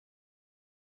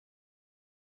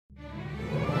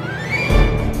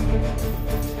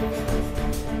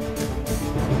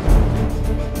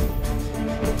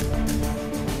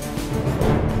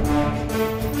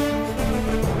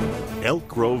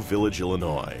Grove Village,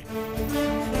 Illinois.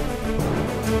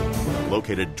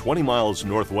 Located 20 miles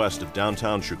northwest of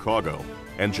downtown Chicago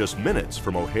and just minutes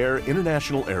from O'Hare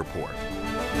International Airport.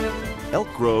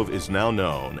 Elk Grove is now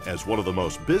known as one of the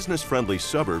most business-friendly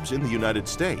suburbs in the United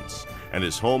States and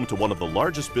is home to one of the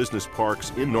largest business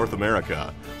parks in North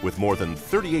America, with more than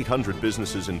 3,800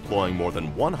 businesses employing more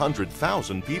than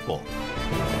 100,000 people.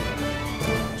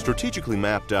 Strategically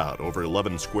mapped out over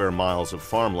 11 square miles of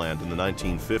farmland in the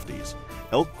 1950s,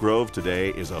 Elk Grove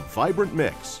today is a vibrant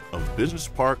mix of business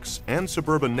parks and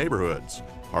suburban neighborhoods,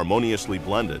 harmoniously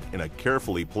blended in a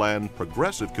carefully planned,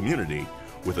 progressive community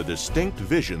with a distinct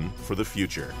vision for the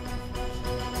future.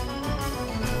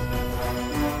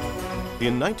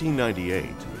 In 1998,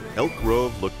 Elk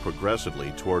Grove looked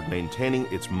progressively toward maintaining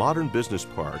its modern business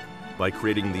park by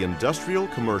creating the Industrial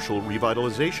Commercial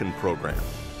Revitalization Program.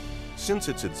 Since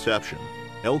its inception,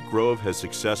 Elk Grove has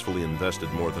successfully invested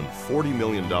more than $40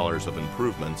 million of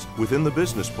improvements within the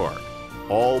business park,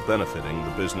 all benefiting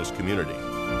the business community.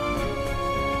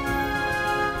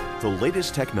 The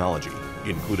latest technology,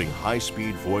 including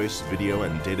high-speed voice, video,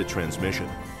 and data transmission,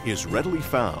 is readily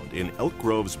found in Elk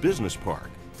Grove's business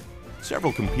park.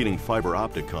 Several competing fiber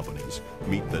optic companies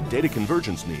meet the data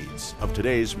convergence needs of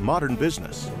today's modern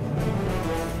business.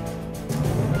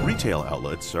 Retail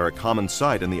outlets are a common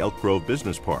sight in the Elk Grove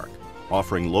Business Park,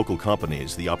 offering local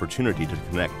companies the opportunity to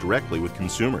connect directly with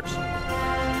consumers.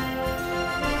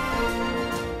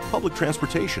 Public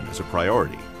transportation is a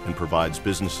priority and provides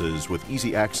businesses with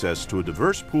easy access to a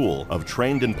diverse pool of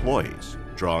trained employees,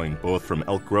 drawing both from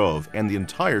Elk Grove and the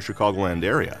entire Chicagoland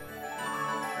area.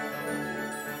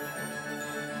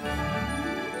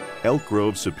 Elk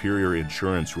Grove's superior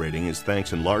insurance rating is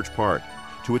thanks in large part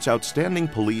to its outstanding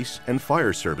police and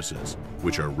fire services,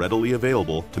 which are readily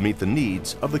available to meet the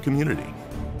needs of the community.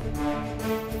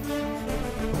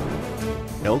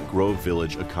 Elk Grove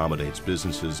Village accommodates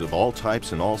businesses of all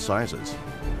types and all sizes.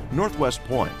 Northwest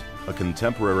Point, a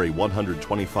contemporary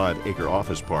 125-acre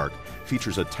office park,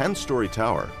 features a 10-story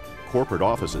tower, corporate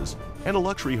offices, and a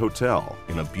luxury hotel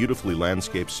in a beautifully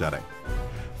landscaped setting.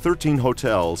 13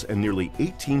 hotels and nearly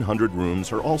 1,800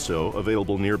 rooms are also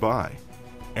available nearby.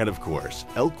 And of course,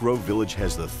 Elk Grove Village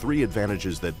has the three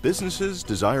advantages that businesses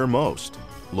desire most: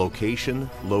 location,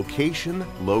 location,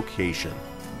 location.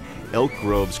 Elk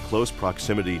Grove's close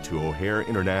proximity to O'Hare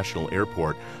International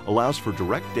Airport allows for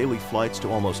direct daily flights to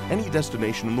almost any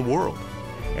destination in the world.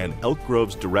 And Elk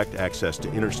Grove's direct access to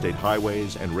interstate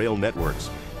highways and rail networks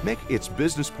make its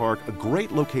business park a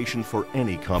great location for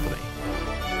any company.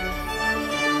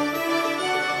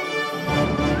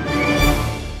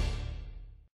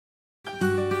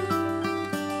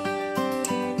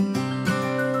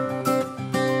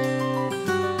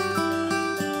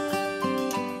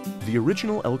 The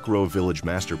original Elk Grove Village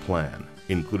Master Plan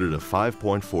included a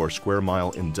 5.4 square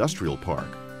mile industrial park,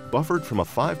 buffered from a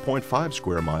 5.5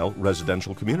 square mile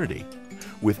residential community,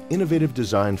 with innovative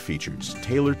design features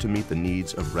tailored to meet the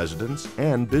needs of residents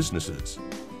and businesses.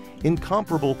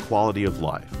 Incomparable quality of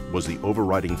life was the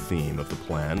overriding theme of the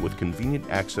plan, with convenient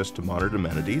access to modern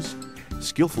amenities,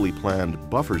 skillfully planned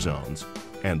buffer zones,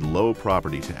 and low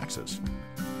property taxes.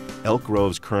 Elk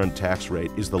Grove's current tax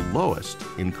rate is the lowest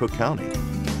in Cook County.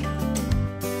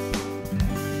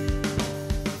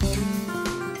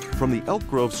 From the Elk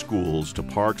Grove schools to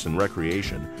parks and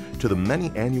recreation to the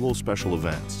many annual special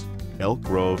events, Elk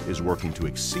Grove is working to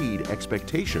exceed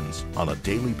expectations on a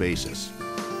daily basis.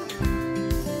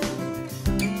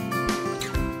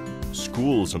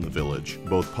 Schools in the village,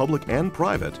 both public and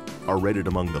private, are rated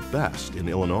among the best in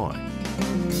Illinois.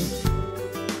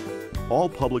 All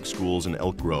public schools in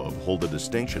Elk Grove hold the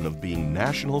distinction of being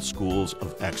National Schools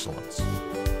of Excellence.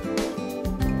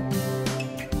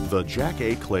 The Jack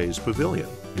A. Clays Pavilion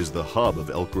is the hub of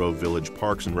Elk Grove Village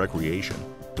Parks and Recreation,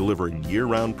 delivering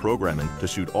year-round programming to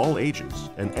suit all ages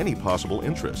and any possible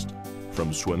interest,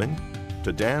 from swimming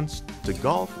to dance to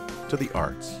golf to the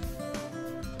arts.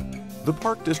 The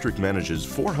Park District manages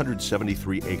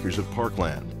 473 acres of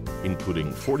parkland,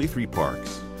 including 43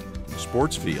 parks,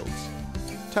 sports fields,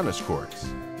 tennis courts,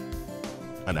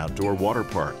 an outdoor water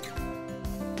park,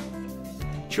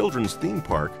 children's theme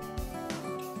park,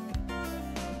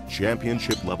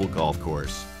 championship-level golf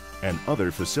course, and other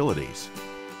facilities.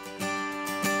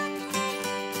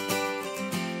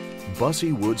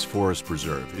 Bussey Woods Forest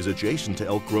Preserve is adjacent to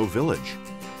Elk Grove Village.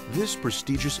 This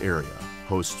prestigious area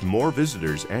hosts more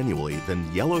visitors annually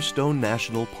than Yellowstone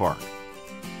National Park.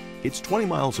 Its 20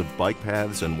 miles of bike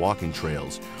paths and walking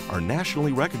trails are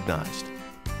nationally recognized.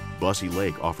 Bussey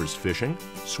Lake offers fishing,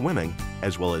 swimming,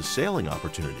 as well as sailing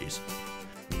opportunities.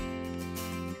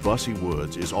 Bussey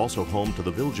Woods is also home to the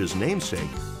village's namesake,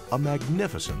 a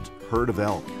magnificent herd of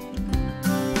elk.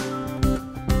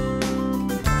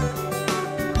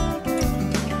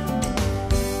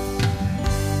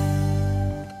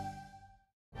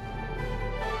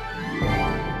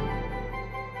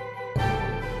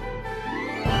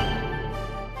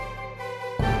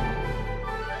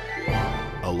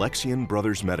 Alexian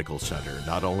Brothers Medical Center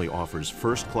not only offers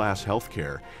first-class health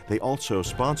care, they also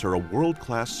sponsor a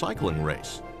world-class cycling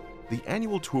race. The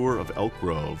annual tour of Elk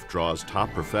Grove draws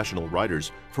top professional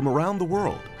riders from around the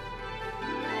world.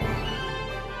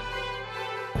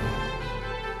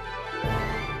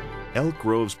 Elk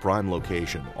Grove's prime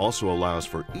location also allows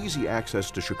for easy access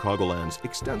to Chicagoland's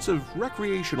extensive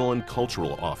recreational and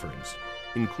cultural offerings,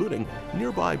 including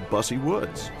nearby Bussey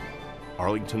Woods,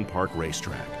 Arlington Park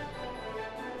Racetrack,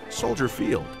 Soldier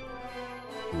Field,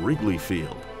 Wrigley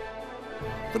Field,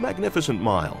 the Magnificent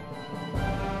Mile,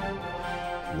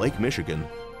 Lake Michigan,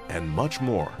 and much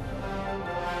more.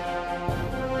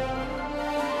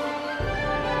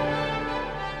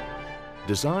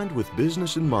 Designed with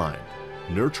business in mind,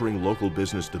 nurturing local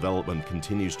business development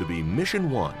continues to be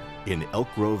Mission 1 in Elk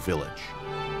Grove Village.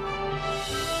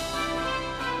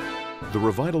 The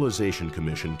Revitalization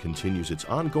Commission continues its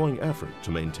ongoing effort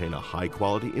to maintain a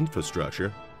high-quality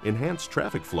infrastructure, enhance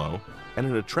traffic flow, and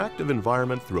an attractive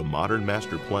environment through a modern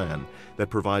master plan that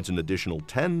provides an additional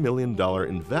 $10 million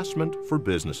investment for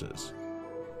businesses.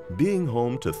 Being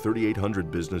home to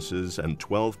 3,800 businesses and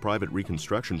 12 private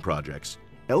reconstruction projects,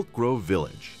 Elk Grove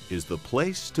Village is the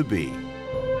place to be.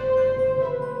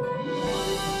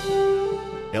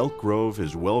 Elk Grove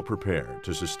is well prepared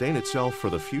to sustain itself for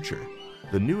the future.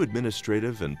 The new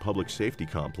administrative and public safety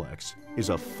complex is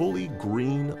a fully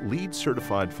green,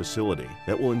 LEED-certified facility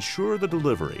that will ensure the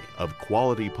delivery of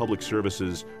quality public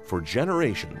services for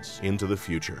generations into the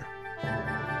future.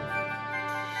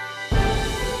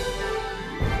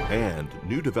 And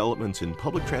new developments in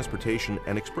public transportation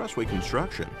and expressway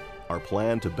construction are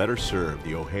planned to better serve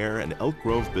the O'Hare and Elk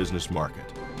Grove business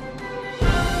market.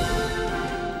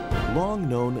 Long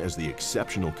known as the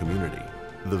exceptional community,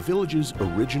 the village's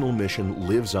original mission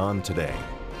lives on today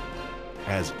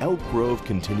as Elk Grove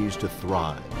continues to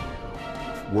thrive,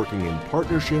 working in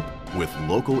partnership with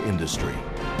local industry.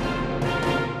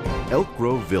 Elk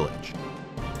Grove Village,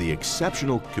 the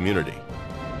exceptional community.